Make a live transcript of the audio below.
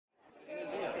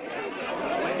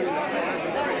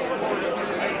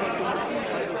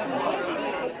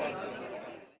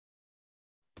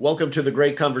Welcome to the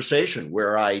great conversation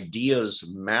where ideas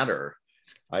matter.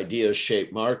 Ideas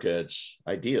shape markets.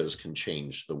 Ideas can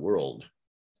change the world.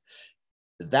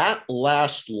 That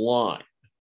last line,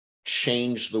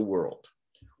 change the world.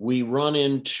 We run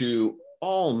into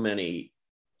all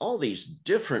these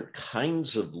different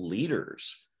kinds of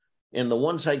leaders, and the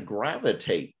ones I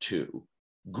gravitate to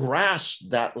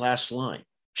grasp that last line,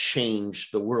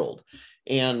 change the world.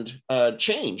 And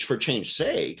change for change's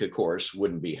sake, of course,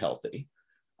 wouldn't be healthy.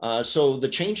 So the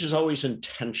change is always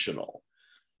intentional.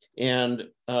 And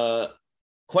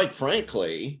quite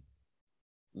frankly,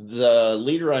 the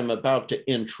leader I'm about to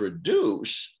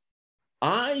introduce,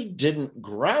 I didn't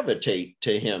gravitate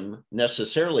to him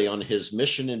necessarily on his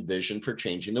mission and vision for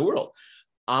changing the world.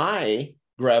 I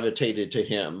gravitated to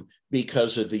him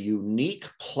because of the unique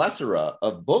plethora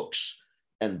of books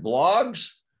and blogs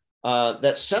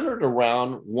that centered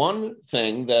around one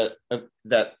thing that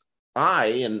I,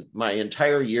 in my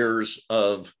entire years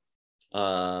of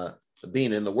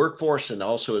being in the workforce and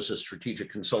also as a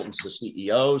strategic consultant to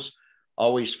CEOs,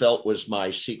 always felt was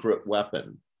my secret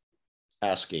weapon,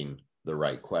 asking the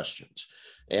right questions.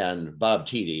 And Bob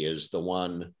Tiede is the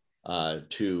one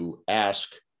to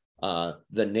ask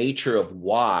the nature of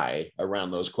why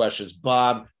around those questions.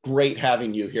 Bob, great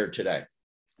having you here today.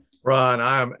 Ron,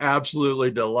 I am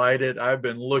absolutely delighted. I've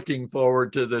been looking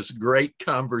forward to this great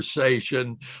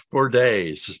conversation for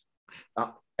days.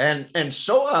 And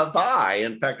so have I.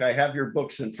 In fact, I have your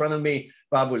books in front of me.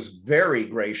 Bob was very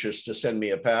gracious to send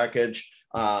me a package.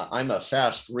 I'm a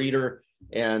fast reader.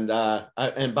 And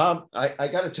Bob, I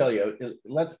got to tell you,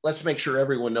 let's make sure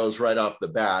everyone knows right off the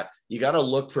bat, you got to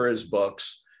look for his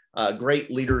books. Great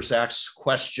Leaders Ask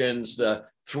Questions, the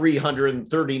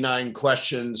 339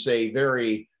 questions a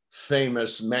very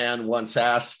famous man once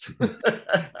asked.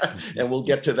 And we'll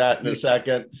get to that in a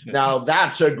second. Now,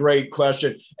 that's a great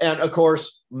question. And of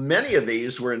course, many of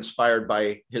these were inspired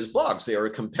by his blogs. They are a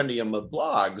compendium of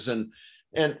blogs.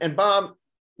 And Bob,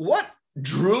 what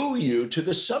drew you to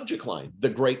the subject line, the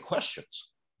great questions?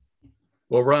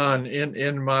 Well, Ron,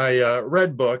 in my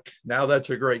red book, Now That's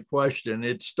a Great Question,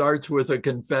 it starts with a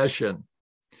confession.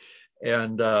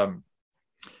 And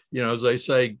as they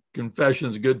say, confession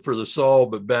is good for the soul,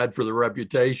 but bad for the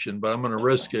reputation. But I'm going to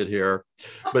risk it here.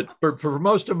 But for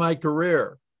most of my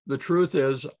career, the truth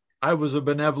is I was a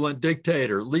benevolent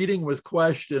dictator. Leading with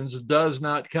questions does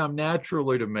not come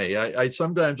naturally to me. I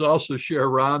sometimes also share,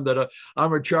 Ron, that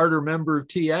I'm a charter member of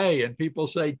TA, and people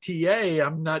say, TA,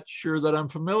 I'm not sure that I'm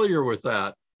familiar with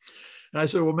that. And I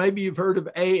said, well, maybe you've heard of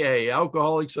AA,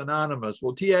 Alcoholics Anonymous.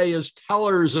 Well, TA is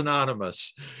Tellers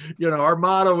Anonymous. Our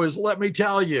motto is, let me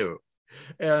tell you.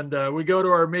 And we go to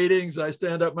our meetings. I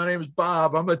stand up. My name is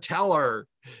Bob. I'm a teller.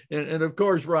 And of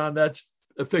course, Ron, that's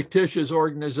a fictitious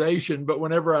organization. But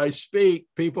whenever I speak,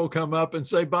 people come up and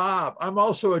say, Bob, I'm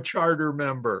also a charter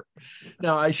member.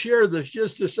 Now, I share this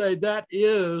just to say that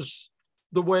is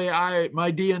the way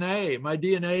my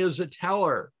DNA is a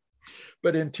teller.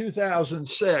 But in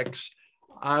 2006,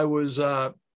 I was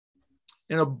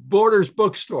in a Borders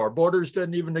bookstore. Borders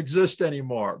didn't even exist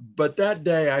anymore. But that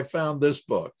day I found this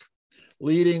book,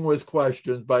 Leading with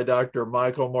Questions by Dr.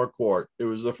 Michael Morquart. It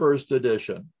was the first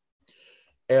edition.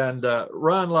 And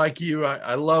Ron, like you,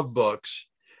 I love books.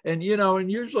 And,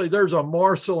 and usually there's a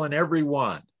morsel in every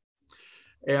one.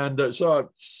 And so I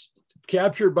was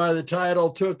captured by the title,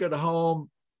 took it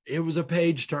home. It was a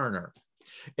page turner.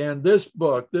 And this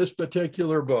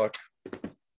particular book,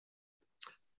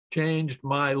 changed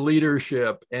my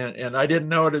leadership. And I didn't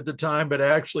know it at the time, but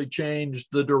actually changed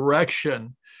the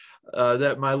direction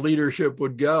that my leadership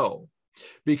would go.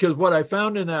 Because what I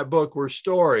found in that book were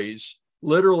stories,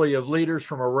 literally, of leaders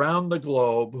from around the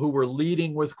globe who were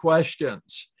leading with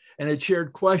questions. And it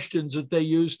shared questions that they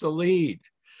used to lead.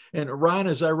 And Ron,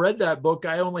 as I read that book,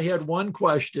 I only had one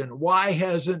question. Why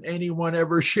hasn't anyone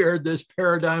ever shared this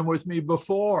paradigm with me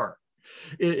before?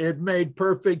 It made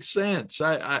perfect sense.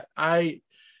 I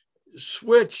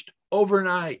switched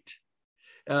overnight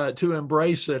to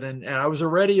embrace it. And I was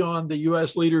already on the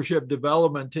U.S. leadership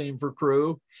development team for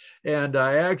Cru. And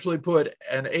I actually put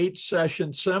an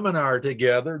 8-session seminar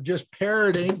together, just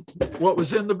parroting what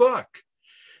was in the book.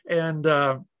 And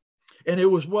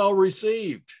it was well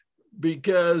received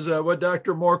because what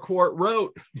Dr. Morquart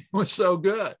wrote was so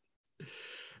good.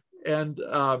 And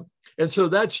so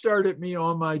that started me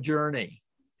on my journey.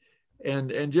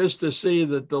 And just to see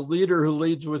that the leader who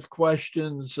leads with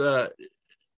questions, I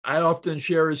often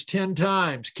share, is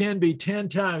can be 10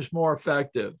 times more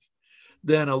effective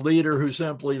than a leader who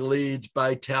simply leads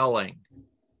by telling.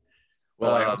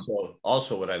 Well, I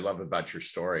also what I love about your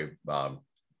story, Bob,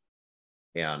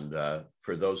 And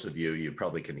for those of you, you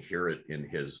probably can hear it in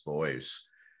his voice,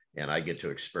 and I get to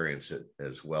experience it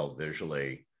as well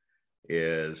visually,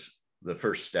 is the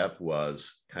first step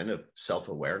was kind of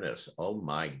self-awareness. Oh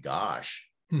my gosh,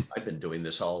 I've been doing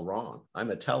this all wrong.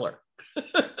 I'm a teller.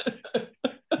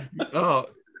 Oh,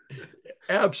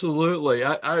 absolutely.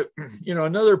 I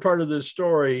another part of this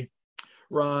story,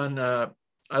 Ron,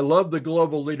 I love the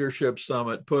Global Leadership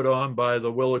Summit put on by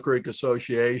the Willow Creek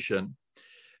Association.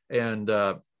 And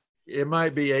it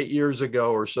might be 8 years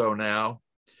ago or so now.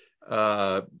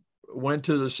 Went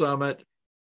to the summit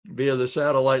via the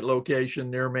satellite location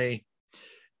near me.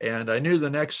 And I knew the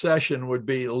next session would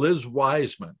be Liz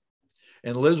Wiseman.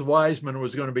 And Liz Wiseman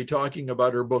was going to be talking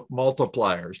about her book,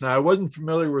 Multipliers. Now, I wasn't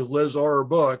familiar with Liz or her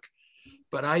book,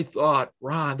 but I thought,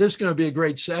 Ron, this is going to be a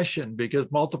great session because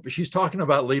she's talking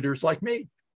about leaders like me.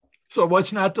 So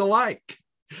what's not to like?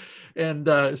 And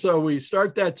so we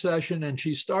start that session, and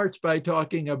she starts by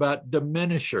talking about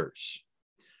diminishers.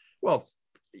 Well,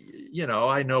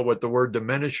 I know what the word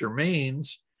diminisher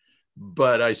means,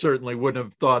 but I certainly wouldn't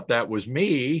have thought that was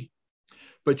me.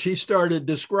 But she started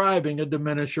describing a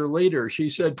diminisher leader. She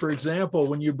said, for example,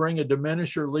 when you bring a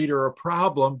diminisher leader a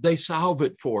problem, they solve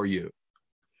it for you.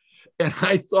 And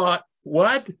I thought,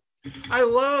 what? I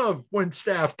love when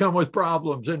staff come with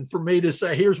problems and for me to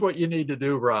say, here's what you need to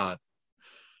do, Ron.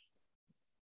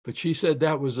 But she said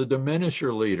that was a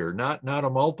diminisher leader, not a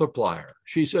multiplier.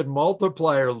 She said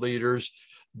multiplier leaders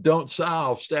don't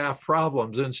solve staff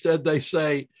problems. Instead, they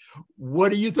say,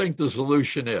 what do you think the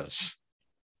solution is?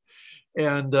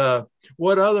 And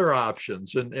what other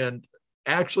options? And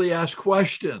actually ask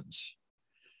questions.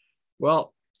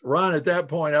 Well, Ron, at that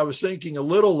point, I was thinking a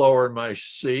little lower in my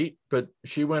seat, but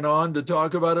she went on to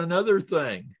talk about another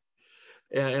thing.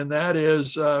 And that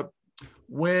is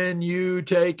when you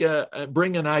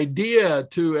bring an idea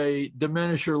to a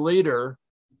diminisher leader,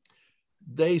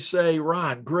 they say,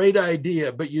 Ron, great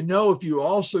idea, but if you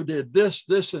also did this,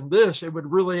 this, and this, it would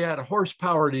really add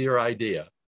horsepower to your idea.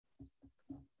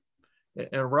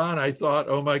 And Ron, I thought,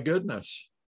 oh my goodness,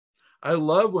 I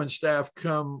love when staff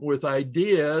come with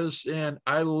ideas, and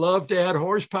I love to add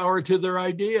horsepower to their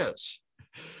ideas.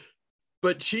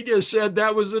 But she just said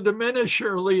that was a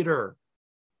diminisher leader.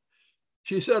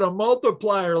 She said a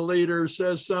multiplier leader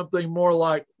says something more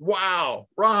like, wow,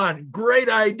 Ron, great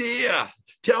idea.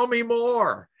 Tell me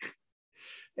more.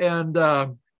 And I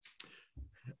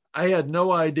had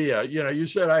no idea. You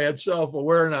said I had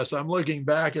self-awareness. I'm looking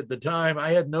back at the time.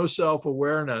 I had no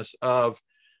self-awareness of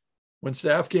when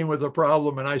staff came with a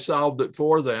problem and I solved it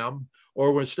for them,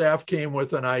 or when staff came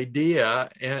with an idea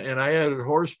and I added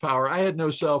horsepower. I had no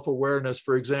self-awareness,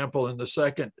 for example, in the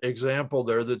second example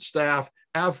there, that staff,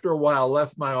 after a while,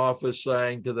 left my office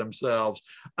saying to themselves,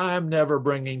 I'm never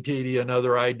bringing TD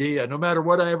another idea. No matter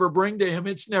what I ever bring to him,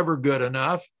 it's never good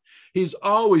enough. He's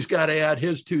always got to add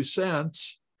his 2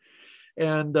 cents.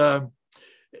 And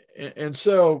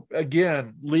so,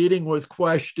 again, leading with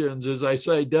questions, as I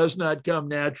say, does not come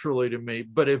naturally to me.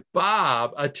 But if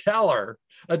Bob, a teller,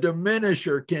 a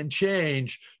diminisher, can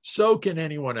change, so can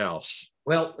anyone else.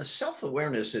 Well,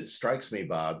 self-awareness, it strikes me,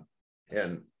 Bob,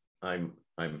 and I'm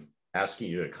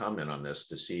asking you to comment on this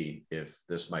to see if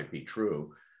this might be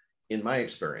true. In my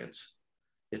experience,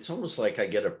 it's almost like I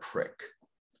get a prick.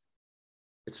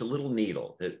 It's a little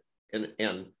needle.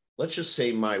 And let's just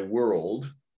say my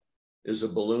world is a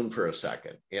balloon for a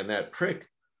second, and that prick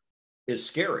is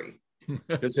scary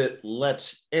because it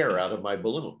lets air out of my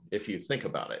balloon, if you think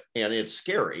about it, and it's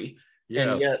scary. Yes.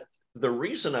 And yet the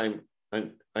reason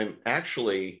I'm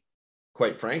actually,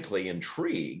 quite frankly,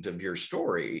 intrigued of your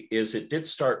story is it did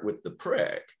start with the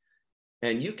prick,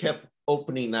 and you kept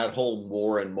opening that hole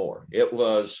more and more. It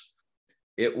was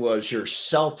your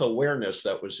self-awareness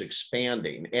that was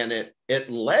expanding, and it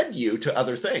led you to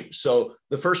other things. So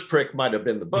the first prick might have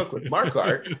been the book with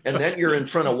Marquardt, and then you're in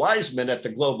front of Wiseman at the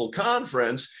global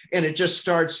conference, and it just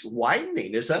starts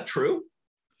widening. Is that true?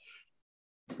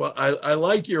 Well, I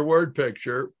like your word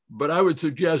picture, but I would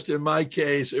suggest in my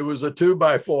case, it was a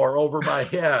 2x4 over my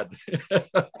head.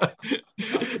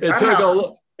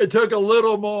 It took a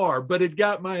little more, but it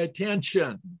got my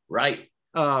attention. Right.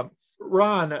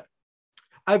 Ron,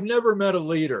 I've never met a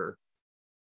leader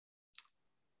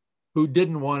who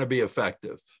didn't want to be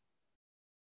effective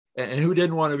and who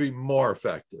didn't want to be more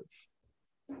effective.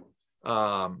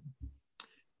 I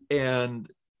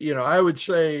would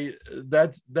say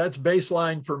that's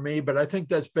baseline for me, but I think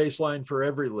that's baseline for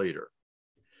every leader.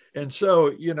 And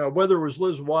so, whether it was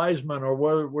Liz Wiseman or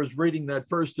whether it was reading that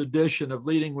first edition of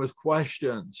Leading with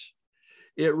Questions,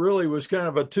 it really was kind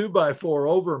of a 2x4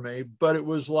 over me, but it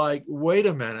was like, wait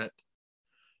a minute.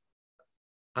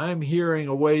 I'm hearing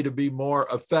a way to be more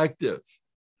effective.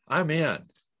 I'm in.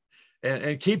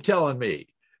 And keep telling me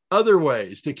other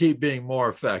ways to keep being more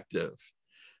effective.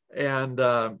 And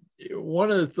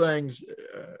one of the things,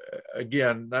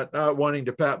 again, not wanting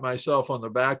to pat myself on the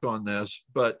back on this,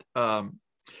 but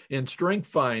in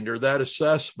StrengthsFinder, that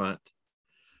assessment,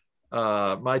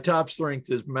 my top strength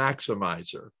is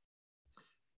maximizer.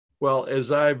 Well,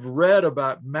 as I've read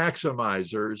about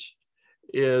maximizers,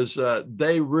 is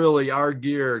they really are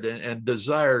geared and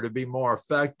desire to be more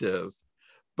effective.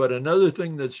 But another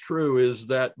thing that's true is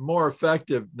that more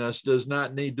effectiveness does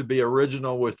not need to be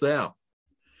original with them.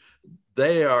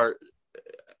 They are,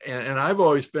 and I've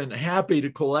always been happy to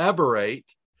collaborate,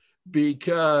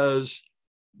 because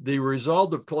the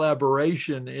result of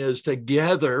collaboration is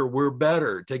together we're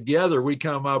better. Together we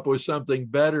come up with something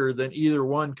better than either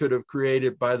one could have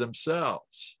created by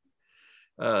themselves.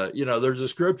 There's a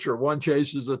scripture, one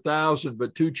chases 1,000,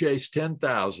 but two chase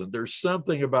 10,000. There's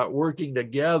something about working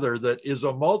together that is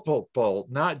a multiple,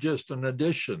 not just an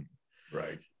addition.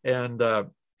 Right. And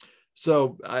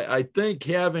so I think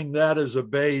having that as a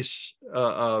base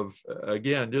of,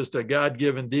 again, just a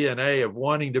God-given DNA of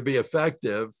wanting to be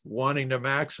effective, wanting to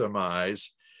maximize,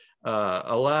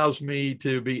 allows me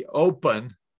to be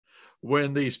open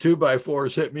when these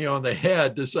 2x4s hit me on the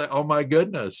head to say, oh my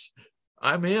goodness,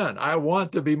 I'm in. I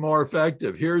want to be more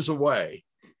effective. Here's a way.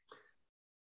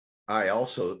 I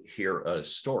also hear a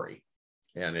story,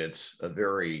 and it's a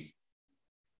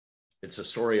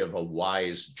story of a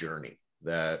wise journey,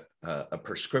 that a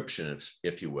prescription,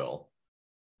 if you will,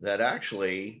 that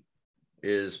actually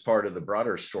is part of the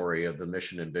broader story of the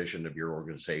mission and vision of your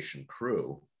organization,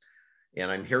 Cru. And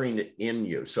I'm hearing it in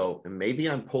you. So maybe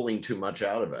I'm pulling too much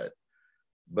out of it,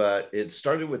 but it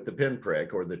started with the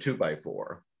pinprick or the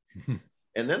 2x4.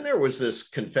 And then there was this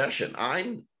confession.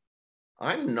 I'm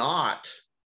not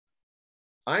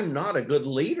a good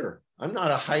leader. I'm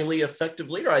not a highly effective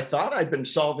leader. I thought I'd been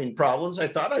solving problems. I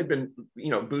thought I'd been,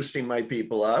 boosting my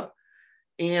people up.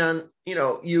 And,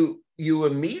 you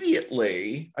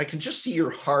immediately, I can just see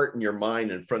your heart and your mind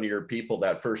in front of your people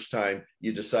that first time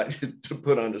you decided to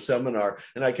put on a seminar.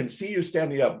 And I can see you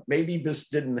standing up. Maybe this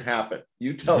didn't happen.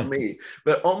 You tell me,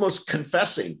 but almost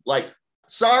confessing, like,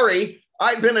 sorry,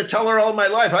 I've been a teller all my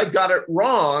life. I've got it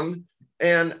wrong.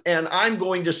 And I'm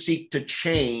going to seek to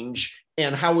change.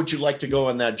 And how would you like to go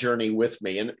on that journey with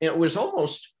me? And it was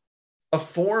almost a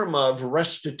form of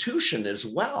restitution as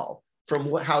well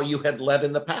from how you had led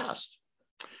in the past.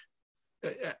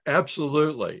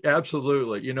 Absolutely.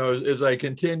 Absolutely. As I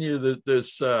continue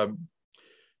this, the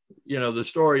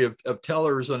story of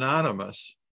Tellers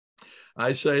Anonymous,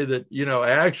 I say that,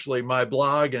 actually my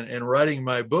blog and writing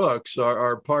my books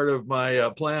are part of my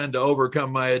plan to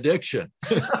overcome my addiction.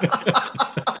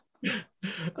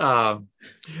 And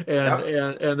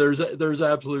there's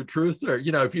absolute truth there.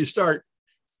 If you start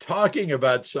talking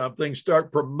about something,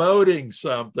 start promoting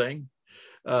something,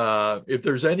 if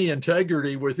there's any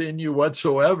integrity within you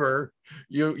whatsoever,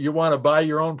 you want to buy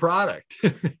your own product.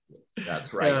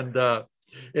 That's right. And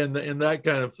in that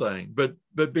kind of thing, but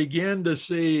begin to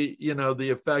see, the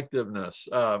effectiveness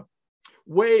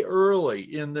way early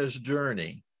in this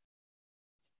journey.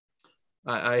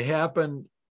 I happened,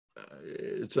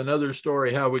 it's another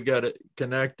story how we got it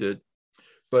connected,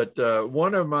 but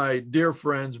one of my dear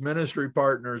friends, ministry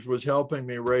partners, was helping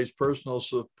me raise personal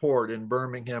support in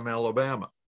Birmingham, Alabama.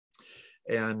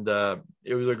 And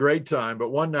it was a great time. But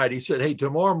one night he said, hey,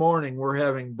 tomorrow morning we're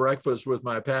having breakfast with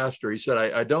my pastor. He said,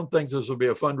 I don't think this will be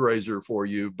a fundraiser for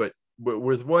you, but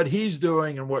with what he's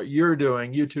doing and what you're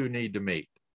doing, you two need to meet.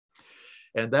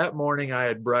 And that morning I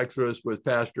had breakfast with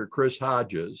Pastor Chris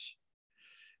Hodges.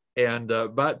 And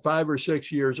about 5 or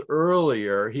 6 years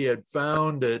earlier, he had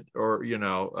founded,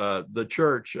 the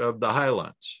Church of the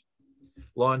Highlands.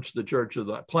 Launched the Church of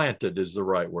the, planted is the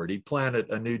right word. He planted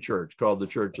a new church called the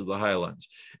Church of the Highlands.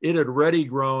 It had already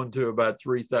grown to about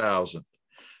 3,000.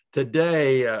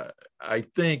 Today, I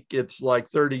think it's like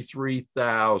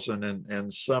 33,000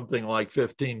 and something like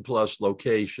 15 plus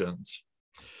locations.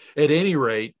 At any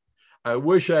rate, I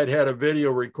wish I'd had a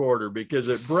video recorder, because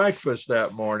at breakfast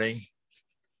that morning,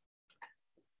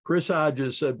 Chris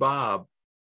Hodges said, Bob,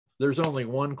 there's only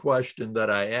one question that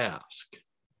I ask.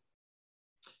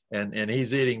 And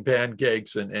he's eating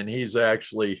pancakes and he's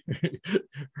actually,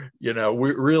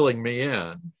 reeling me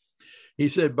in. He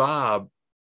said, Bob,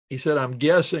 I'm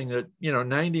guessing that,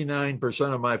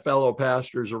 99% of my fellow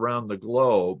pastors around the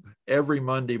globe every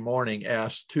Monday morning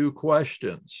ask 2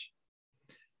 questions.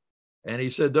 And he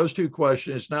said, those 2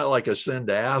 questions, it's not like a sin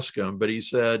to ask them, but he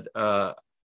said,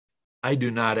 I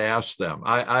do not ask them.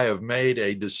 I have made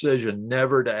a decision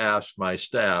never to ask my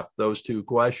staff those two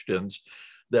questions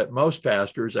that most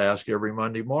pastors ask every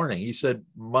Monday morning. He said,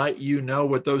 might you know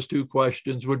what those two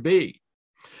questions would be?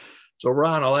 So,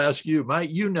 Ron, I'll ask you, might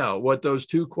you know what those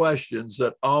two questions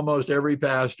that almost every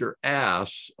pastor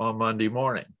asks on Monday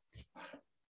morning?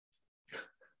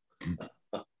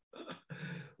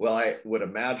 Well, I would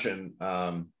imagine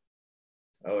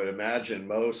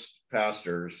most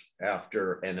pastors,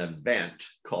 after an event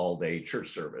called a church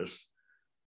service,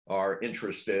 are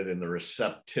interested in the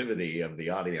receptivity of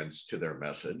the audience to their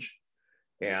message.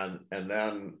 And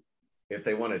then if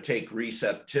they want to take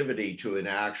receptivity to an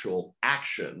actual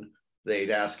action,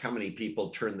 they'd ask how many people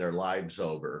turn their lives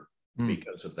over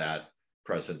because of that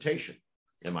presentation.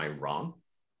 Am I wrong?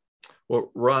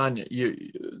 Well, Ron,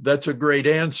 that's a great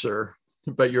answer,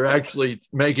 but you're actually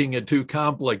making it too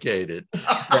complicated.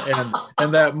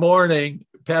 and that morning,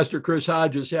 Pastor Chris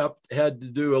Hodges had to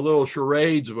do a little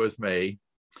charades with me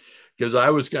because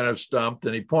I was kind of stumped,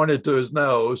 and he pointed to his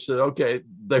nose, said, okay,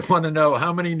 they want to know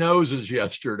how many noses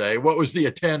yesterday, what was the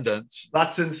attendance?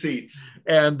 Butts and seats.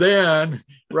 And then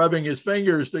rubbing his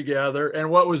fingers together, and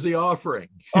what was the offering?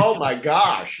 Oh my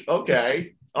gosh,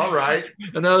 okay. All right.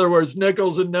 In other words,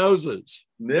 nickels and noses.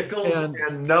 Nickels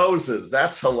and noses.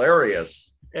 That's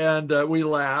hilarious. And we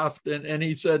laughed. And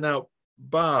he said, now,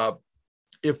 Bob,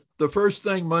 if the first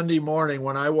thing Monday morning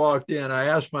when I walked in, I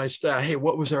asked my staff, hey,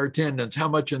 what was our attendance? How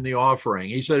much in the offering?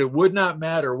 He said, it would not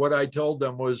matter what I told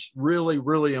them was really,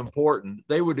 really important.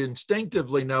 They would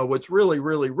instinctively know what's really,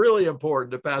 really, really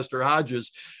important to Pastor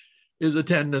Hodges is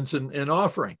attendance and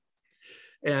offering.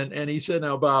 And he said,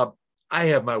 now, Bob, I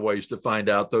have my ways to find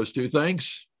out those two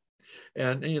things.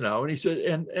 And he said,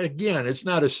 and again, it's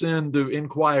not a sin to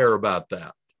inquire about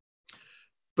that.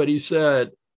 But he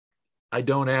said, I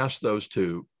don't ask those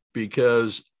two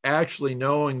because actually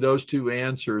knowing those two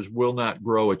answers will not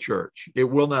grow a church. It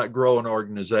will not grow an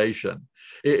organization.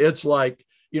 It's like,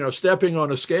 stepping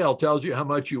on a scale tells you how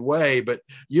much you weigh, but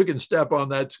you can step on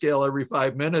that scale every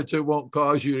 5 minutes. It won't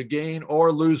cause you to gain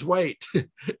or lose weight.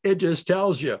 It just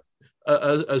tells you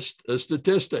a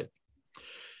statistic.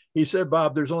 He said,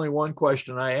 Bob, there's only one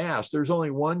question I asked. There's only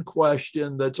one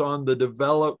question that's on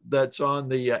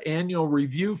the annual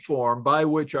review form by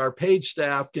which our paid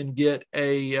staff can get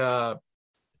an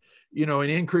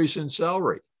increase in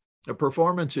salary, a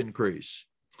performance increase.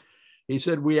 He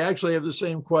said, we actually have the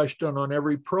same question on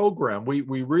every program. We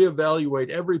reevaluate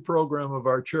every program of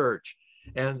our church.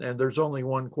 And there's only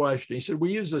one question. He said,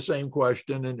 we use the same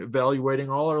question in evaluating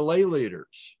all our lay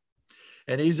leaders.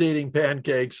 And he's eating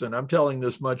pancakes, and I'm telling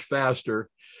this much faster.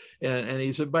 And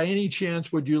he said, by any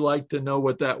chance, would you like to know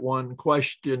what that one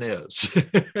question is?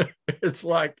 It's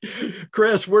like,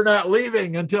 Chris, we're not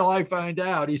leaving until I find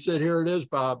out. He said, here it is,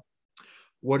 Bob.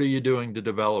 What are you doing to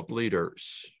develop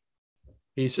leaders?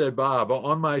 He said, Bob,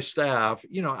 on my staff,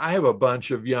 I have a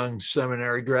bunch of young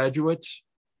seminary graduates.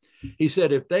 He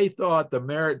said, if they thought the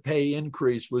merit pay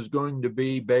increase was going to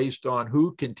be based on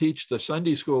who can teach the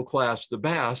Sunday school class the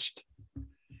best,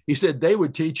 he said they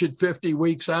would teach it 50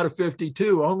 weeks out of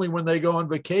 52. Only when they go on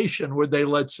vacation would they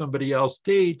let somebody else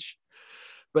teach.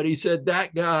 But he said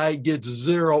that guy gets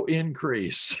zero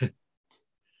increase.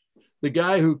 The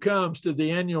guy who comes to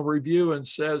the annual review and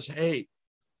says, hey,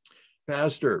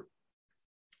 Pastor,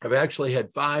 I've actually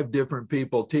had 5 different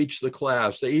people teach the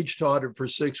class. They each taught it for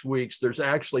 6 weeks. There's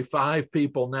actually 5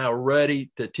 people now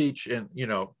ready to teach and,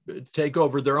 take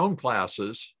over their own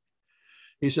classes.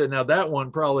 He said, now that one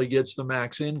probably gets the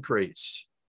max increase.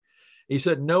 He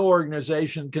said, no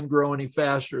organization can grow any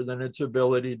faster than its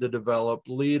ability to develop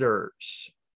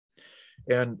leaders.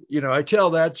 And, I tell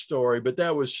that story, but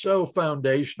that was so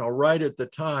foundational right at the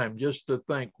time, just to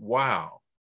think, wow.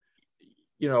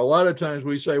 A lot of times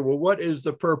we say, well, what is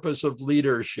the purpose of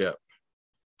leadership?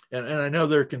 And I know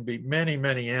there can be many,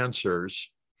 many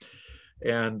answers.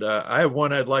 And I have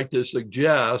one I'd like to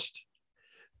suggest.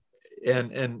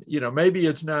 And maybe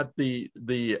it's not the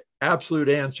absolute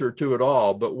answer to it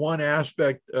all, but one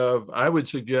aspect of, I would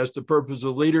suggest, the purpose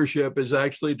of leadership is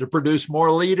actually to produce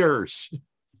more leaders.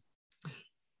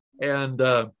 And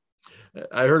I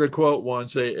heard a quote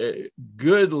once, a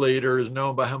good leader is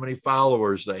known by how many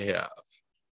followers they have,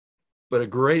 but a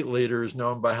great leader is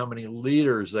known by how many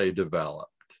leaders they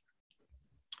developed.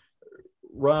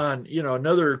 Ron,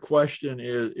 another question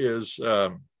is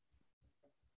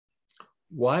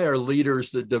why are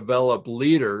leaders that develop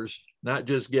leaders, not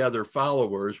just gather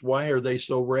followers, why are they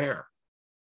so rare?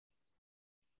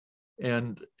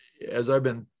 And as I've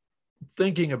been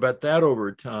thinking about that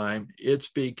over time, it's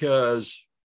because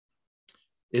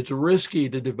it's risky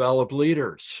to develop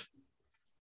leaders.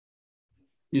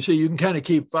 You see, you can kind of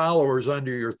keep followers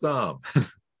under your thumb.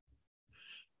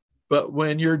 But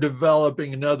when you're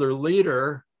developing another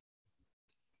leader,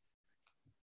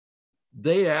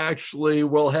 they actually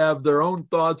will have their own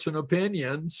thoughts and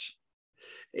opinions.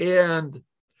 And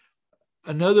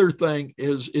another thing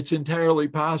is, it's entirely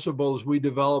possible as we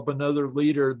develop another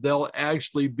leader, they'll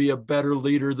actually be a better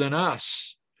leader than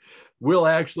us. We'll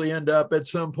actually end up at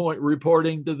some point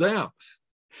reporting to them.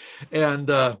 And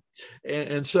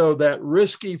so that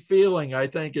risky feeling, I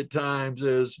think at times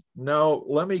is, no,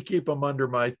 let me keep them under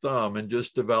my thumb and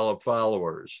just develop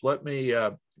followers. Let me,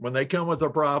 when they come with a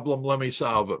problem, let me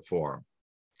solve it for them.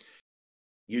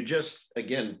 You just,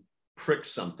 again, prick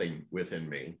something within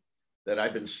me that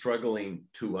I've been struggling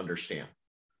to understand.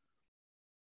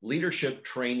 Leadership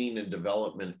training and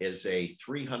development is a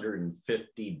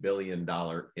 $350 billion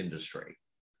industry.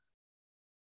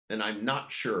 And I'm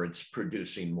not sure it's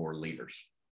producing more leaders.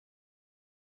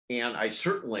 And I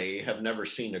certainly have never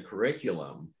seen a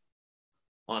curriculum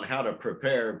on how to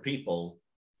prepare people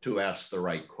to ask the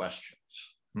right questions.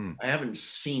 I haven't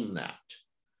seen that.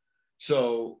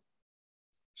 So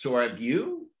have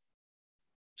you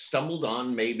stumbled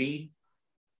on maybe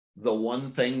the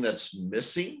one thing that's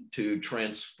missing to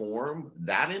transform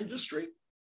that industry?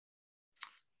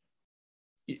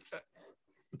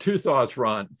 Two thoughts,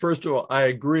 Ron. First of all, I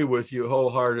agree with you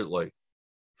wholeheartedly.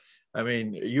 I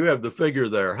mean, you have the figure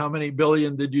there. How many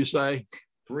billion did you say?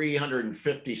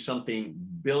 350 something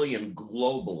billion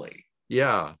globally.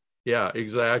 Yeah,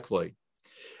 exactly.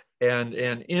 And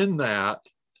in that,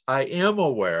 I am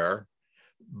aware,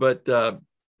 but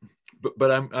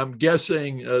I'm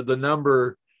guessing the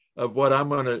number of what I'm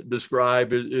going to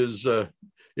describe is a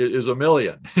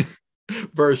million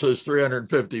versus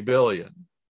 350 billion.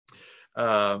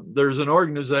 There's an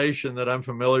organization that I'm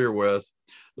familiar with,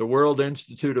 the World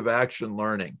Institute of Action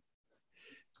Learning,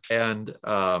 and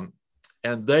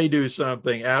they do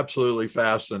something absolutely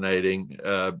fascinating.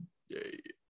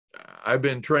 I've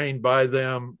been trained by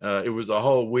them. It was a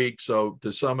whole week, so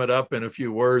to sum it up in a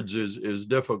few words is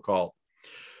difficult.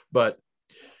 But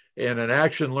in an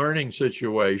action learning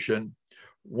situation,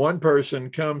 one person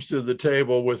comes to the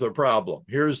table with a problem.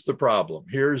 Here's the problem.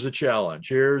 Here's a challenge.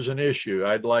 Here's an issue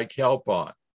I'd like help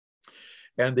on.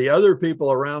 And the other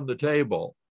people around the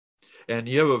table, and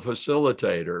you have a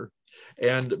facilitator,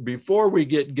 and before we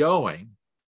get going,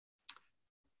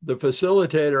 the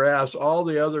facilitator asks all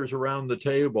the others around the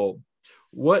table,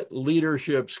 what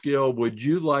leadership skill would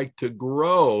you like to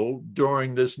grow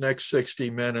during this next 60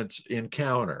 minutes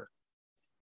encounter?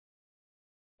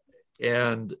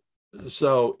 And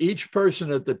so each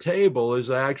person at the table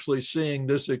is actually seeing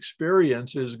this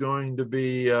experience is going to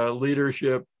be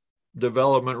leadership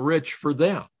development rich for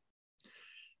them.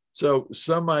 So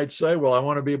some might say, well, I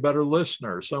want to be a better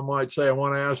listener. Some might say, I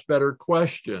want to ask better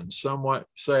questions. Some might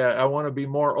say, I want to be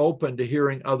more open to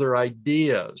hearing other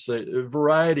ideas, a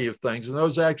variety of things. And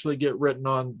those actually get written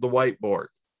on the whiteboard.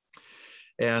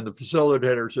 And the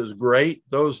facilitator says, great,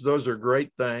 those are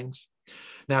great things.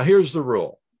 Now, here's the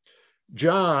rule.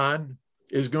 John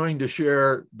is going to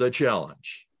share the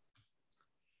challenge.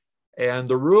 And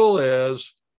the rule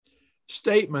is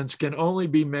statements can only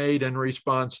be made in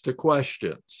response to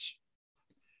questions.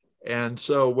 And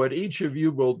so what each of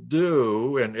you will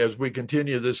do, and as we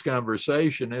continue this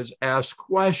conversation, is ask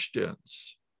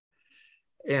questions.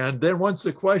 And then once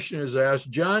the question is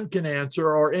asked, John can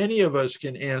answer, or any of us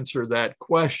can answer that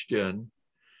question.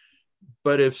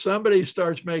 But if somebody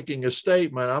starts making a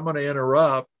statement, I'm going to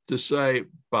interrupt to say,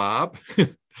 Bob,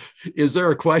 is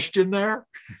there a question there?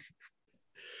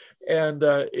 And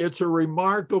it's a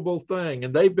remarkable thing.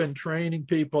 And they've been training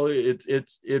people.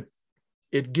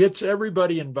 It gets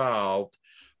everybody involved,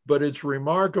 but it's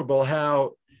remarkable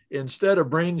how instead of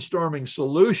brainstorming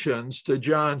solutions to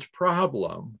John's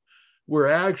problem, we're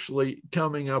actually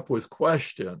coming up with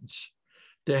questions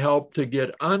to help to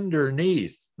get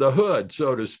underneath the hood,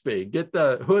 so to speak, get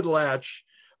the hood latch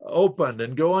opened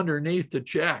and go underneath to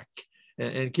check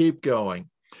and keep going.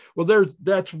 Well,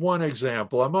 that's one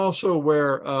example. I'm also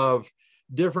aware of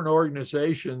different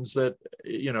organizations that,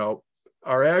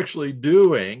 are actually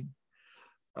doing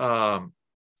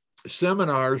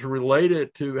seminars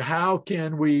related to how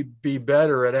can we be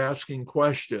better at asking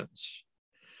questions.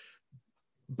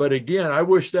 But again, I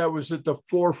wish that was at the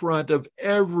forefront of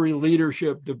every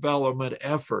leadership development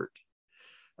effort.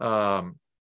 And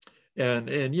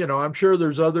I'm sure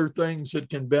there's other things that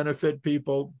can benefit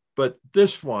people, but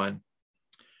this one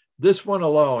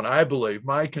alone, I believe,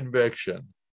 my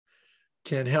conviction,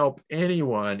 can help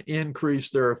anyone increase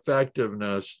their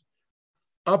effectiveness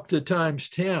up to times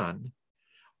 10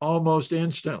 almost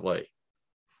instantly.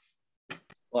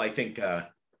 Well, I think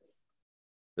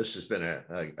This has been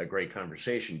a great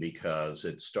conversation because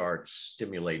it starts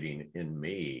stimulating in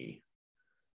me.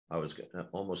 I was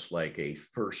almost like a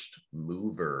first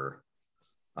mover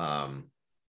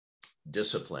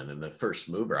discipline. And the first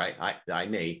mover, I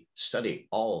may study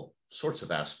all sorts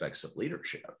of aspects of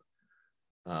leadership.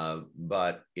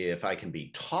 But if I can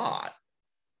be taught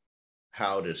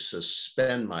how to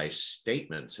suspend my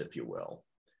statements, if you will,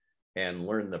 and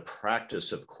learn the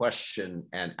practice of question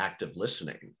and active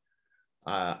listening,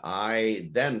 I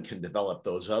then can develop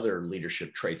those other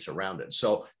leadership traits around it.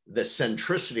 So the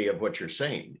centricity of what you're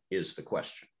saying is the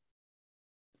question.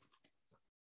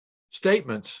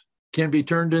 Statements can be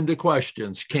turned into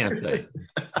questions, can't they?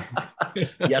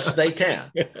 Yes, they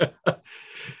can.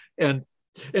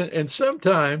 And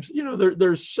sometimes, you know,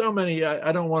 there's so many,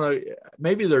 I don't want to,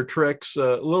 maybe they're tricks,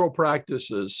 little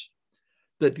practices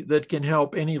that can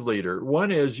help any leader.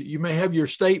 One is you may have your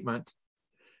statement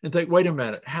and think, wait a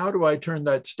minute, how do I turn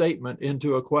that statement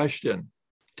into a question?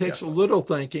 It takes a little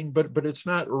thinking, but it's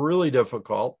not really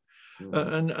difficult.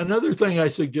 And another thing I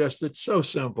suggest that's so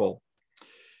simple.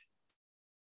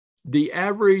 The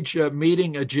average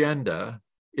meeting agenda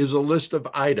is a list of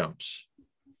items,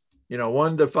 you know,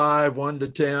 1 to 5, 1 to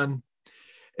 10,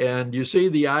 and you see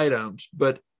the items.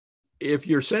 But if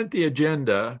you're sent the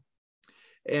agenda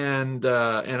and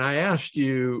I asked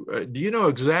you, do you know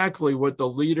exactly what the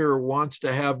leader wants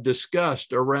to have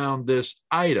discussed around this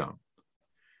item?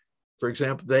 For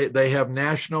example, they have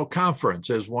national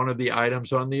conference as one of the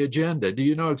items on the agenda. Do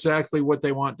you know exactly what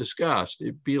they want discussed?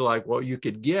 It'd be like, well, you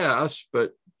could guess,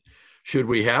 but should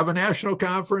we have a national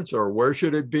conference, or where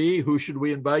should it be? Who should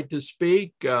we invite to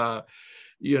speak? You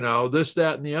know, this,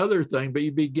 that, and the other thing, but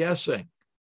you'd be guessing.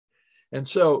 And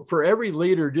so for every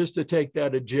leader, just to take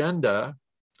that agenda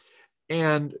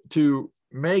and to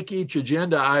make each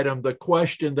agenda item the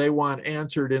question they want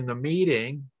answered in the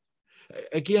meeting,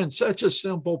 again, such a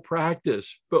simple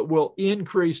practice, but will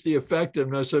increase the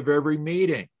effectiveness of every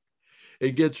meeting.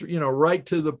 It gets, you know, right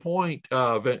to the point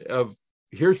of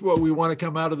here's what we want to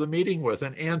come out of the meeting with,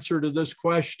 an answer to this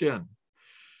question.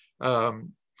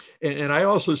 And I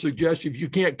also suggest if you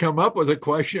can't come up with a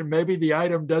question, maybe the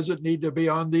item doesn't need to be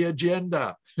on the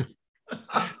agenda.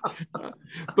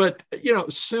 But, you know,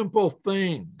 simple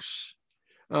things.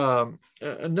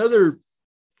 Another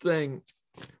thing,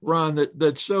 Ron,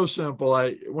 that's so simple.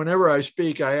 Whenever I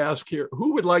speak, I ask here,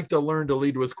 who would like to learn to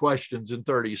lead with questions in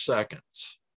 30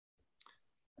 seconds?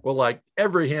 Well, like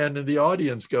every hand in the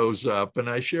audience goes up, and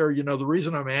I share, you know, the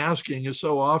reason I'm asking is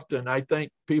so often I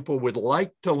think people would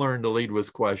like to learn to lead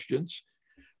with questions,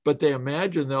 but they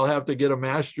imagine they'll have to get a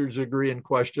master's degree in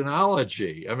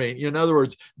questionology. I mean, in other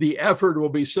words, the effort will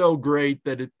be so great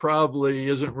that it probably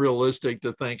isn't realistic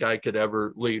to think I could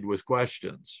ever lead with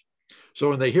questions.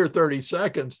 So when they hear 30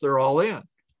 seconds, they're all in.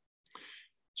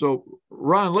 So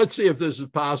Ron, let's see if this is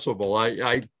possible.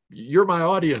 You're my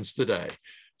audience today.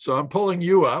 So I'm pulling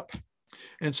you up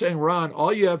and saying, Ron,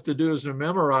 all you have to do is to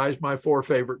memorize my 4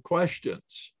 favorite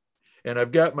questions. And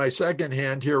I've got my second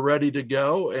hand here ready to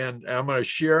go, and I'm going to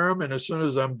share them. And as soon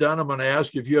as I'm done, I'm going to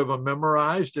ask if you have them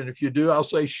memorized. And if you do, I'll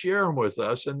say, share them with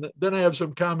us. And then I have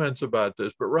some comments about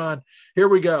this. But Ron, here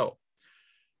we go.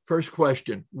 First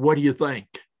question, what do you think?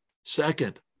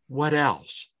 Second, what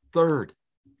else? Third,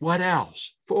 what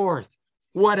else? Fourth,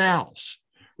 what else?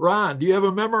 Ron, do you have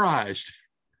them memorized?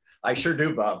 I sure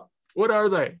do, Bob. What are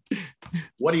they?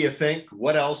 What do you think?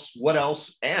 What else? What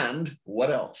else? And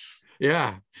what else?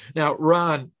 Yeah. Now,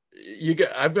 Ron,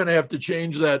 I'm going to have to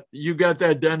change that. You got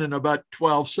that done in about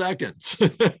 12 seconds.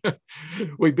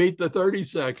 We beat the 30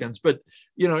 seconds. But,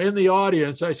 you know, in the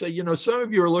audience, I say, you know, some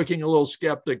of you are looking a little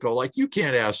skeptical. Like, you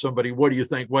can't ask somebody, what do you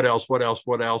think? What else? What else?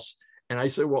 What else? And I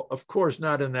say, well, of course,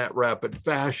 not in that rapid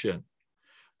fashion.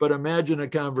 But imagine a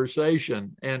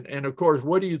conversation. And of course,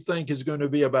 what do you think is going to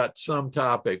be about some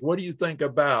topic? What do you think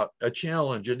about a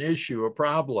challenge, an issue, a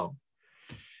problem?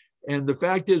 And the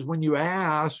fact is, when you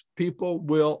ask, people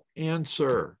will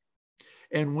answer.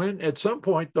 And when at some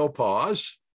point they'll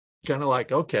pause, kind of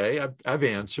like, okay, I've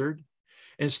answered.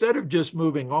 Instead of just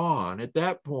moving on, at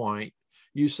that point,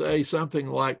 you say something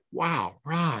like, wow,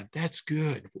 Ron, that's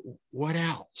good. What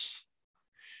else?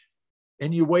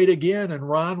 And you wait again, and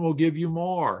Ron will give you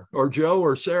more, or Joe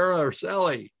or Sarah or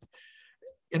Sally.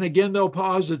 And again, they'll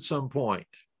pause at some point.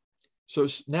 So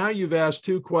now you've asked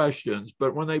 2 questions,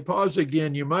 but when they pause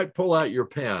again, you might pull out your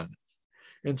pen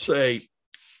and say,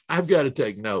 I've got to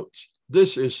take notes.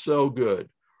 This is so good.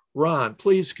 Ron,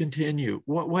 please continue.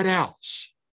 What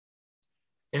else?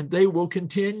 And they will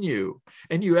continue.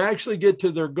 And you actually get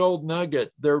to their gold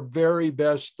nugget, their very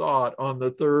best thought on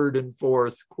the 3rd and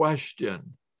 4th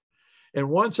question. And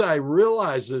once I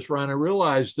realized this, Ron, I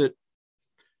realized that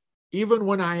even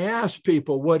when I asked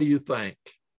people, what do you think?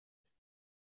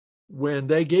 When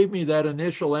they gave me that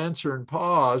initial answer and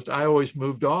paused, I always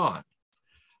moved on.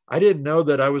 I didn't know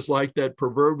that I was like that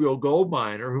proverbial gold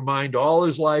miner who mined all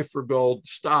his life for gold,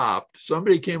 stopped.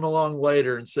 Somebody came along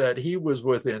later and said he was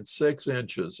within 6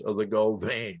 inches of the gold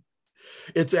vein.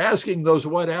 It's asking those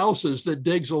what else's that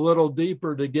digs a little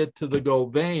deeper to get to the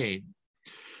gold vein.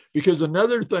 Because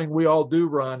another thing we all do,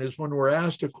 Ron, is when we're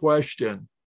asked a question,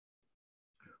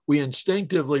 we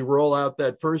instinctively roll out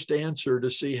that first answer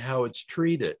to see how it's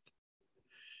treated.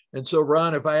 And so,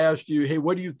 Ron, if I asked you, hey,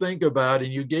 what do you think about it?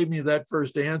 And you gave me that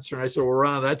first answer, and I said, well,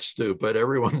 Ron, that's stupid.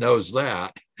 Everyone knows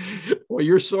that. Well,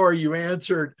 you're sorry you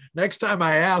answered. Next time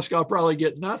I ask, I'll probably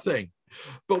get nothing.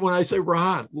 But when I say,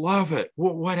 Ron, love it,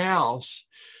 well, what else?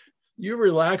 You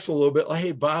relax a little bit. Like,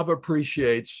 hey, Bob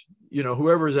appreciates,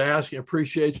 whoever's asking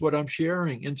appreciates what I'm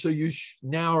sharing. And so you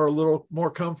now are a little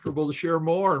more comfortable to share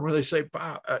more. And when they say,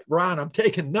 Ron, I'm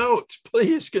taking notes,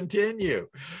 please continue.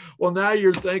 Well, now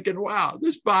you're thinking, wow,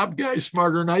 this Bob guy's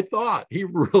smarter than I thought. He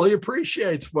really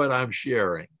appreciates what I'm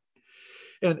sharing.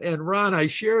 And Ron, I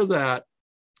share that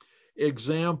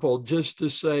example just to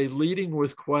say leading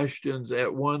with questions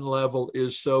at one level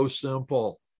is so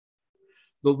simple.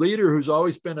 The leader who's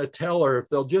always been a teller, if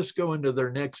they'll just go into their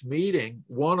next meeting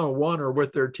one-on-one or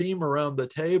with their team around the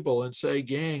table and say,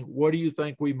 gang, what do you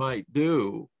think we might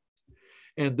do?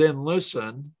 And then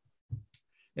listen.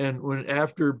 And when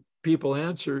after people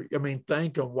answer,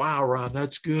 thank them. Wow, Ron,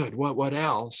 that's good. What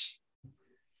else?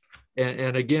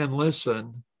 And again,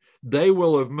 listen. They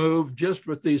will have moved just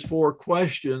with these 4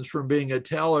 questions from being a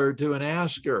teller to an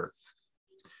asker.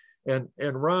 And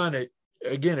Ron,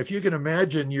 again, if you can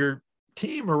imagine your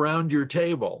team around your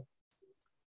table,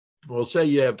 we'll say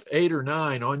you have 8 or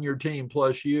 9 on your team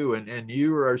plus you, and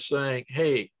you are saying,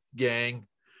 hey, gang,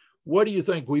 what do you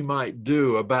think we might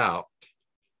do about?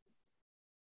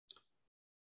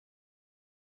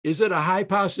 Is it a high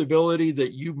possibility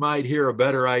that you might hear a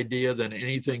better idea than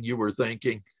anything you were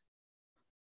thinking?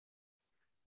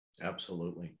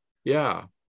 Absolutely. Yeah.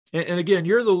 And again,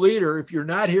 you're the leader. If you're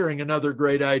not hearing another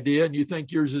great idea and you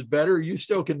think yours is better, you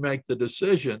still can make the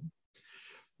decision.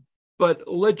 But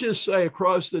let's just say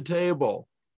across the table,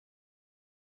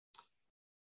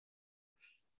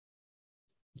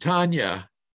 Tanya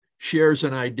shares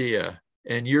an idea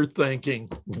and you're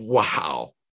thinking,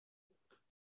 wow,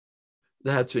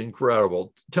 that's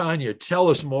incredible. Tanya, tell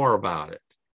us more about it.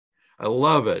 I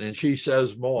love it. And she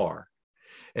says more.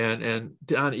 And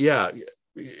Tanya, yeah,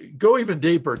 go even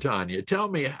deeper, Tanya. Tell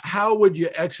me, how would you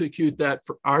execute that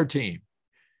for our team?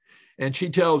 And she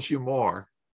tells you more.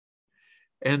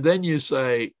 And then you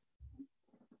say,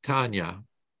 Tanya,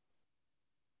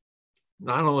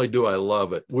 not only do I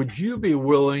love it, would you be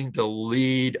willing to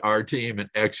lead our team in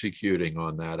executing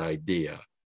on that idea?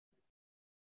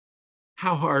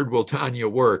 How hard will Tanya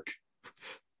work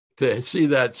to see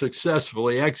that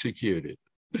successfully executed?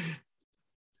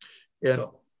 And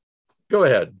go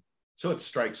ahead. So it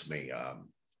strikes me,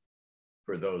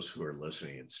 for those who are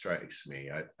listening, it strikes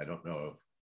me, I don't know if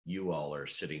you all are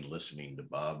sitting listening to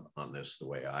Bob on this the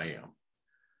way I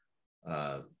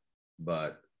am,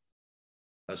 but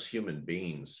us human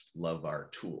beings love our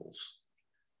tools,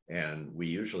 and we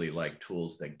usually like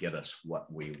tools that get us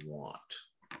what we want.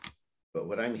 But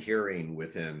what I'm hearing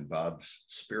within Bob's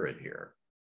spirit here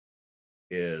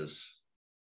is,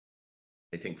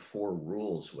 I think, 4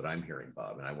 rules, what I'm hearing,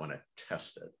 Bob, and I want to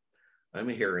test it. I'm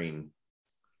hearing,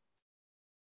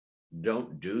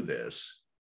 don't do this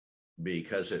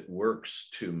because it works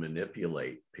to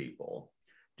manipulate people.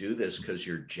 Do this because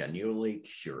you're genuinely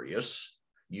curious.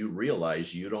 You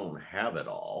realize you don't have it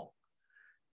all.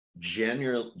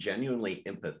 Genuinely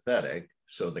empathetic,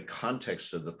 so the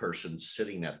context of the person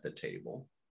sitting at the table.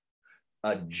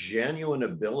 A genuine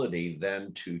ability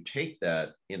then to take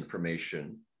that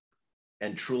information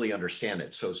and truly understand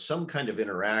it. So some kind of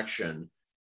interaction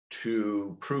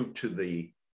to prove to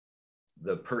the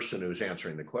person who's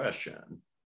answering the question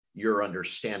your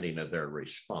understanding of their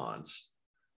response.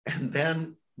 And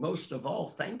then most of all,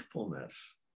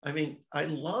 thankfulness. I mean, I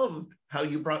loved how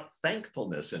you brought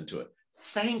thankfulness into it.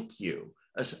 Thank you,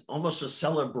 as almost a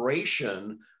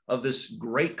celebration of this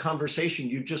great conversation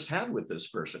you just had with this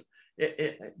person.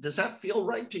 Does that feel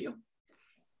right to you?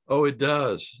 Oh, it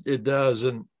does. It does.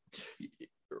 And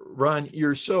Ron,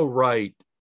 you're so right.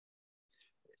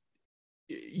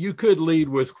 You could lead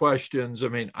with questions. I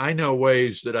mean, I know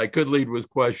ways that I could lead with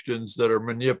questions that are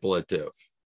manipulative.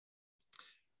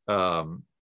 But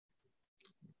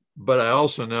I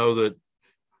also know that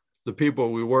the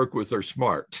people we work with are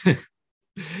smart.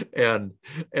 and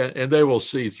they will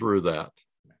see through that.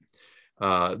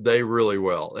 They really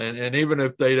will. And even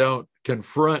if they don't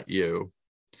confront you,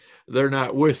 they're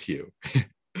not with you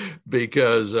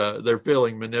because they're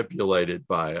feeling manipulated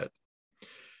by it.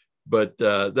 But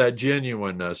that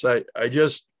genuineness, I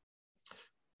just,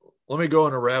 let me go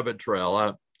on a rabbit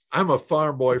trail. I'm a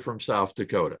farm boy from South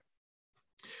Dakota.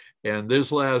 And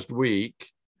this last week,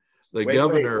 the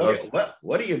governor of...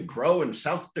 What do you grow in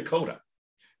South Dakota?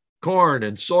 Corn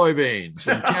and soybeans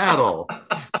and cattle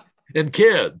and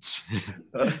kids.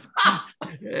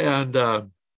 And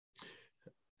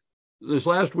this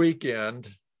last weekend,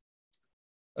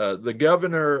 the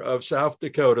governor of South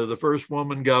Dakota, the first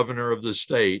woman governor of the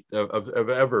state of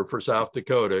ever for South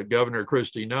Dakota, Governor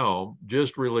Kristi Noem,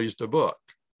 just released a book.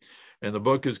 And the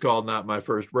book is called Not My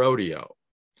First Rodeo.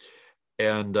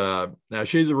 And now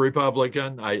she's a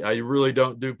Republican. I really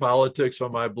don't do politics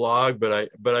on my blog, but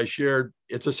I shared,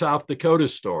 it's a South Dakota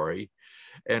story.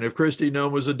 And if Kristi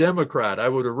Noem was a Democrat, I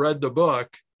would have read the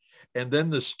book. And then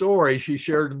the story she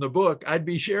shared in the book, I'd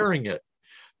be sharing it.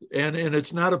 And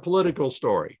it's not a political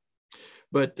story.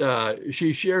 But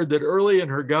she shared that early in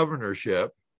her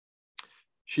governorship,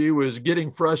 she was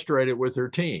getting frustrated with her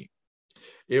team.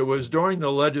 It was during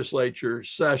the legislature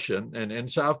session, and in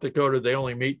South Dakota, they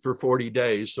only meet for 40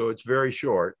 days, so it's very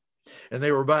short. And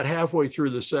they were about halfway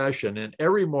through the session, and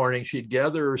every morning she'd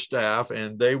gather her staff,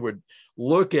 and they would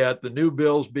look at the new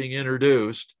bills being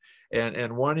introduced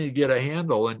and wanting to get a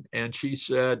handle. And she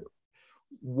said,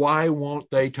 why won't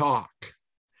they talk?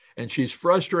 And she's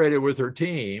frustrated with her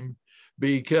team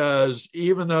because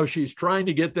even though she's trying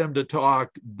to get them to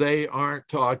talk, they aren't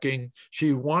talking.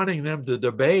 She's wanting them to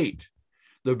debate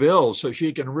the bills so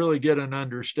she can really get an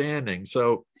understanding.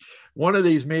 So one of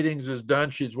these meetings is done.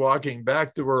 She's walking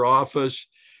back to her office.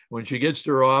 When she gets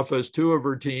to her office, two of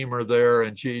her team are there,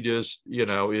 and she just,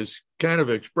 is kind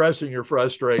of expressing her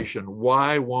frustration.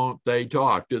 Why won't they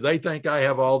talk? Do they think I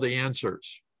have all the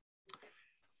answers?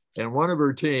 And one of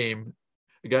her team,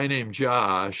 a guy named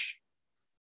Josh,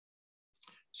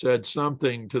 said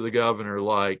something to the governor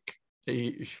like,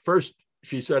 first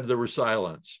she said there was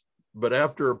silence. But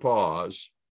after a pause,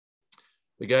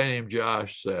 the guy named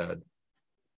Josh said,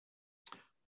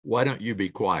 why don't you be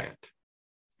quiet?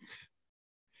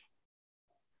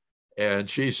 And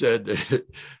she said,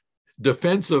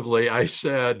 defensively, I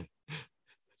said,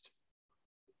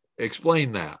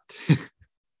 explain that.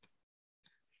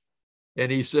 And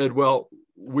he said, well,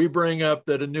 we bring up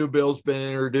that a new bill's been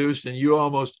introduced and you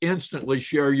almost instantly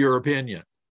share your opinion.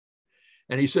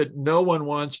 And he said, no one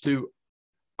wants to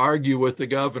argue with the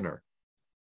governor.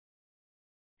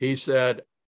 He said,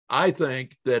 I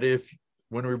think that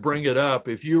when we bring it up,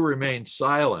 if you remain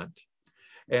silent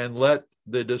and let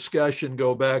the discussion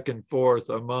go back and forth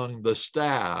among the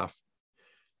staff,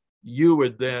 you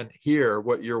would then hear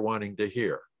what you're wanting to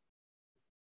hear.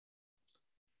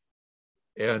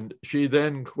 And she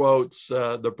then quotes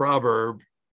the proverb,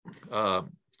 a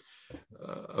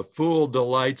fool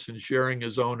delights in sharing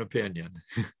his own opinion.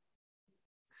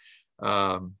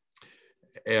 And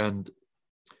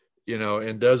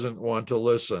doesn't want to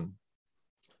listen.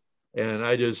 And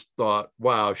I just thought,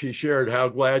 wow, she shared how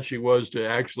glad she was to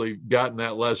actually gotten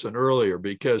that lesson earlier,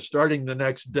 because starting the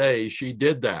next day, she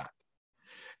did that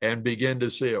and began to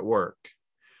see it work.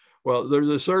 Well, there's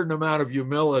a certain amount of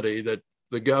humility that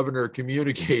the governor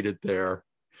communicated there,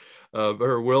 of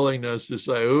her willingness to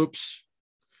say, oops,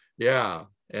 yeah.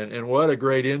 And what a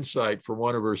great insight from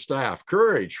one of her staff,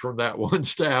 courage from that one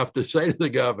staff to say to the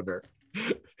governor,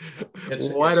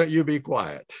 why don't you be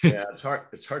quiet? Yeah,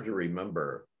 it's hard to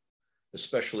remember,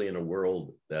 especially in a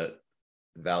world that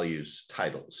values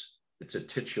titles. It's a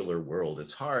titular world.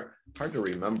 It's hard to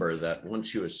remember that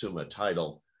once you assume a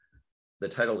title, the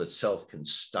title itself can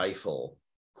stifle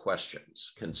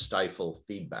questions, can stifle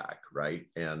feedback, right?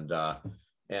 And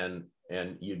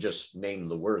you just name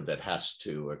the word that has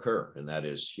to occur, and that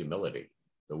is humility,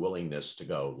 the willingness to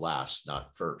go last,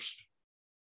 not first.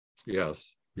 Yes.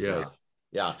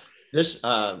 Yeah. This,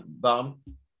 Bob,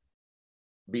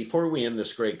 before we end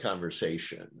this great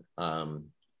conversation,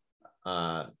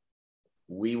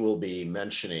 we will be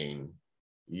mentioning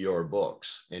your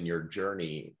books and your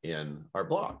journey in our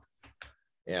blog.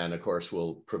 And of course,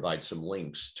 we'll provide some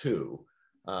links too.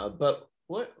 But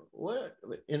what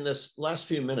in this last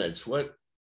few minutes, what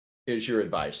is your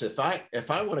advice? If I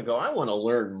want to go, I want to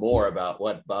learn more about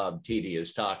what Bob Tiede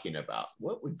is talking about.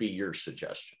 What would be your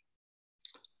suggestion?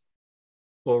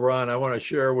 Well, Ron, I want to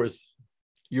share with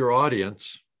your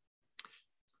audience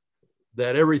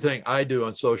that everything I do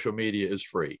on social media is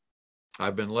free.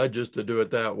 I've been led just to do it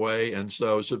that way. And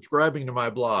so subscribing to my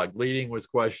blog,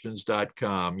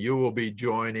 leadingwithquestions.com, you will be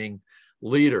joining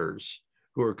leaders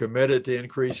who are committed to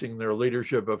increasing their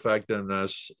leadership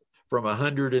effectiveness from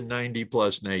 190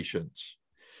 plus nations.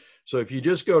 So if you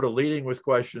just go to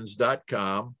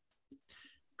leadingwithquestions.com,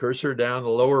 cursor down the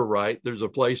lower right, there's a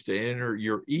place to enter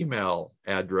your email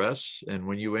address. And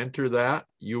when you enter that,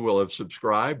 you will have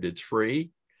subscribed. It's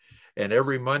free. And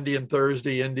every Monday and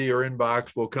Thursday into your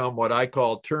inbox will come what I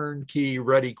call turnkey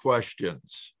ready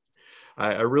questions.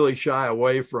 I really shy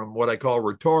away from what I call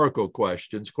rhetorical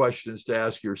questions, questions to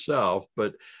ask yourself.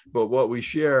 But what we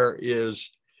share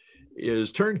is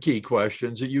turnkey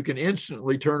questions that you can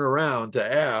instantly turn around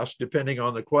to ask, depending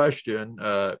on the question,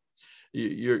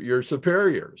 your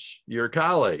superiors, your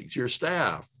colleagues, your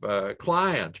staff,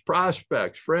 clients,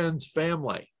 prospects, friends,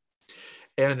 family.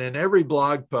 And in every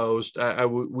blog post,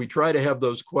 we try to have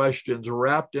those questions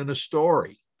wrapped in a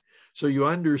story. So you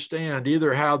understand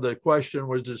either how the question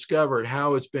was discovered,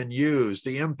 how it's been used,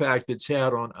 the impact it's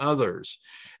had on others.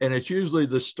 And it's usually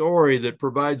the story that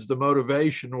provides the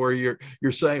motivation where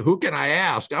you're saying, who can I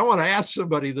ask? I want to ask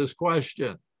somebody this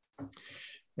question.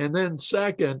 And then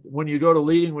second, when you go to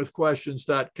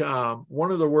leadingwithquestions.com,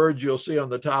 one of the words you'll see on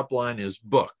the top line is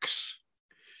books.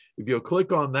 If you'll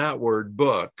click on that word,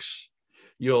 books,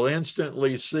 you'll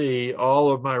instantly see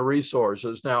all of my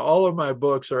resources. Now, all of my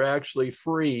books are actually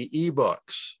free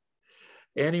ebooks.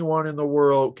 Anyone in the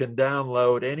world can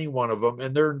download any one of them,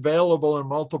 and they're available in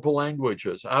multiple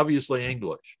languages, obviously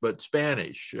English, but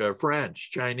Spanish, French,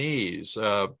 Chinese,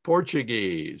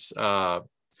 Portuguese,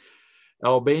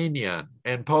 Albanian,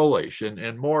 and Polish,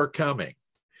 and more coming.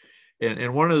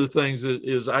 And one of the things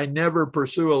is I never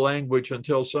pursue a language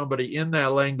until somebody in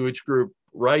that language group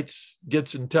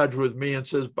gets in touch with me and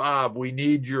says, Bob, we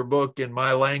need your book in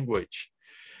my language.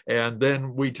 And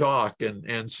then we talk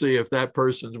and see if that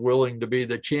person's willing to be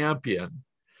the champion.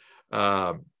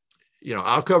 I'll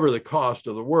cover the cost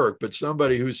of the work, but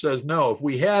somebody who says, no, if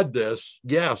we had this,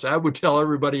 yes, I would tell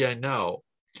everybody I know.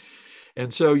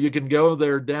 And so you can go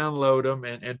there, download them.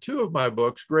 And two of my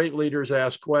books, Great Leaders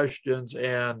Ask Questions,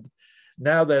 and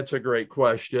Now That's a Great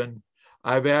Question.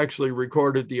 I've actually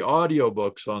recorded the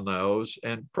audiobooks on those,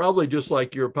 and probably just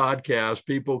like your podcast,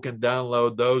 people can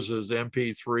download those as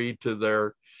MP3 to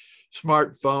their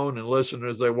smartphone and listen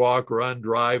as they walk, run,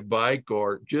 drive, bike,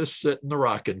 or just sit in the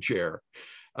rocking chair.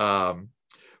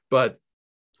 But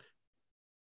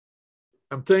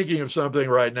I'm thinking of something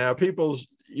right now. People,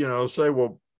 say,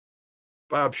 well,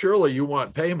 Bob, surely you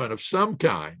want payment of some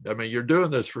kind. I mean, you're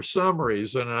doing this for some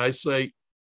reason. And I say,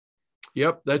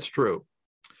 yep, that's true.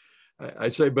 I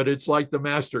say, but it's like the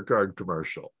MasterCard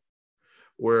commercial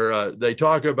where they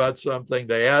talk about something,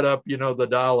 they add up, the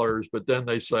dollars, but then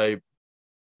they say,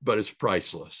 but it's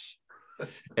priceless.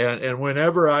 And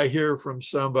whenever I hear from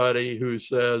somebody who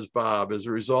says, Bob, as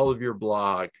a result of your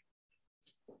blog,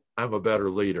 I'm a better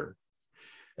leader.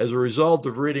 As a result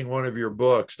of reading one of your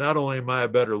books, not only am I a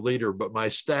better leader, but my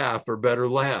staff are better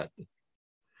led.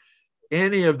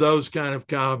 Any of those kind of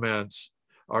comments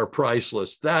are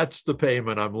priceless. That's the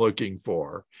payment I'm looking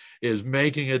for, is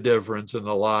making a difference in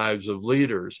the lives of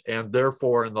leaders and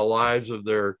therefore in the lives of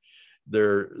their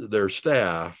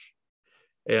staff.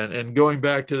 And going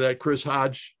back to that Chris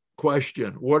Hodge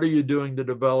question, what are you doing to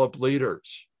develop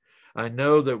leaders? I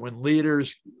know that when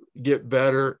leaders get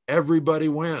better, everybody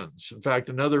wins. In fact,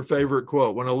 another favorite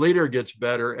quote, when a leader gets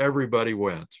better, everybody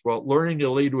wins. Well, learning to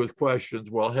lead with questions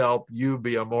will help you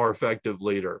be a more effective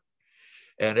leader.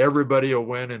 And everybody will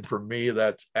win. And for me,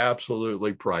 that's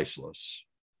absolutely priceless.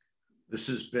 This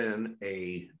has been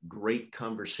a great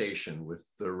conversation with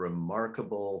the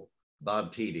remarkable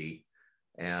Bob Tiede.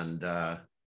 And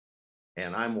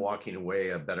I'm walking away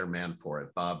a better man for it.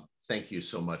 Bob, thank you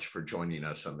so much for joining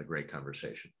us on The Great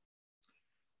Conversation.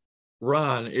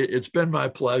 Ron, it's been my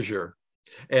pleasure.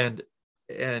 And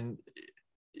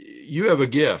you have a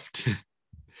gift.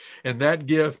 And that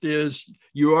gift is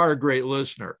you are a great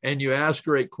listener and you ask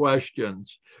great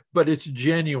questions, but it's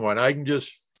genuine. I can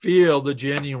just feel the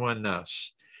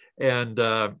genuineness. And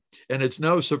it's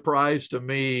no surprise to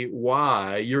me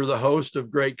why you're the host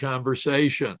of Great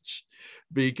Conversations,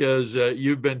 because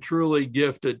you've been truly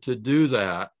gifted to do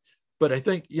that. But I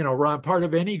think, Ron, part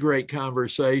of any great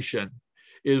conversation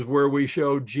is where we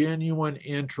show genuine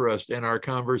interest in our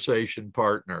conversation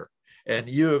partner. And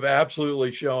you have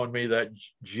absolutely shown me that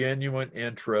genuine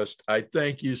interest. I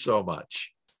thank you so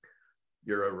much.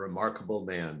 You're a remarkable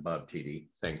man, Bob Tiede.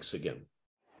 Thanks again.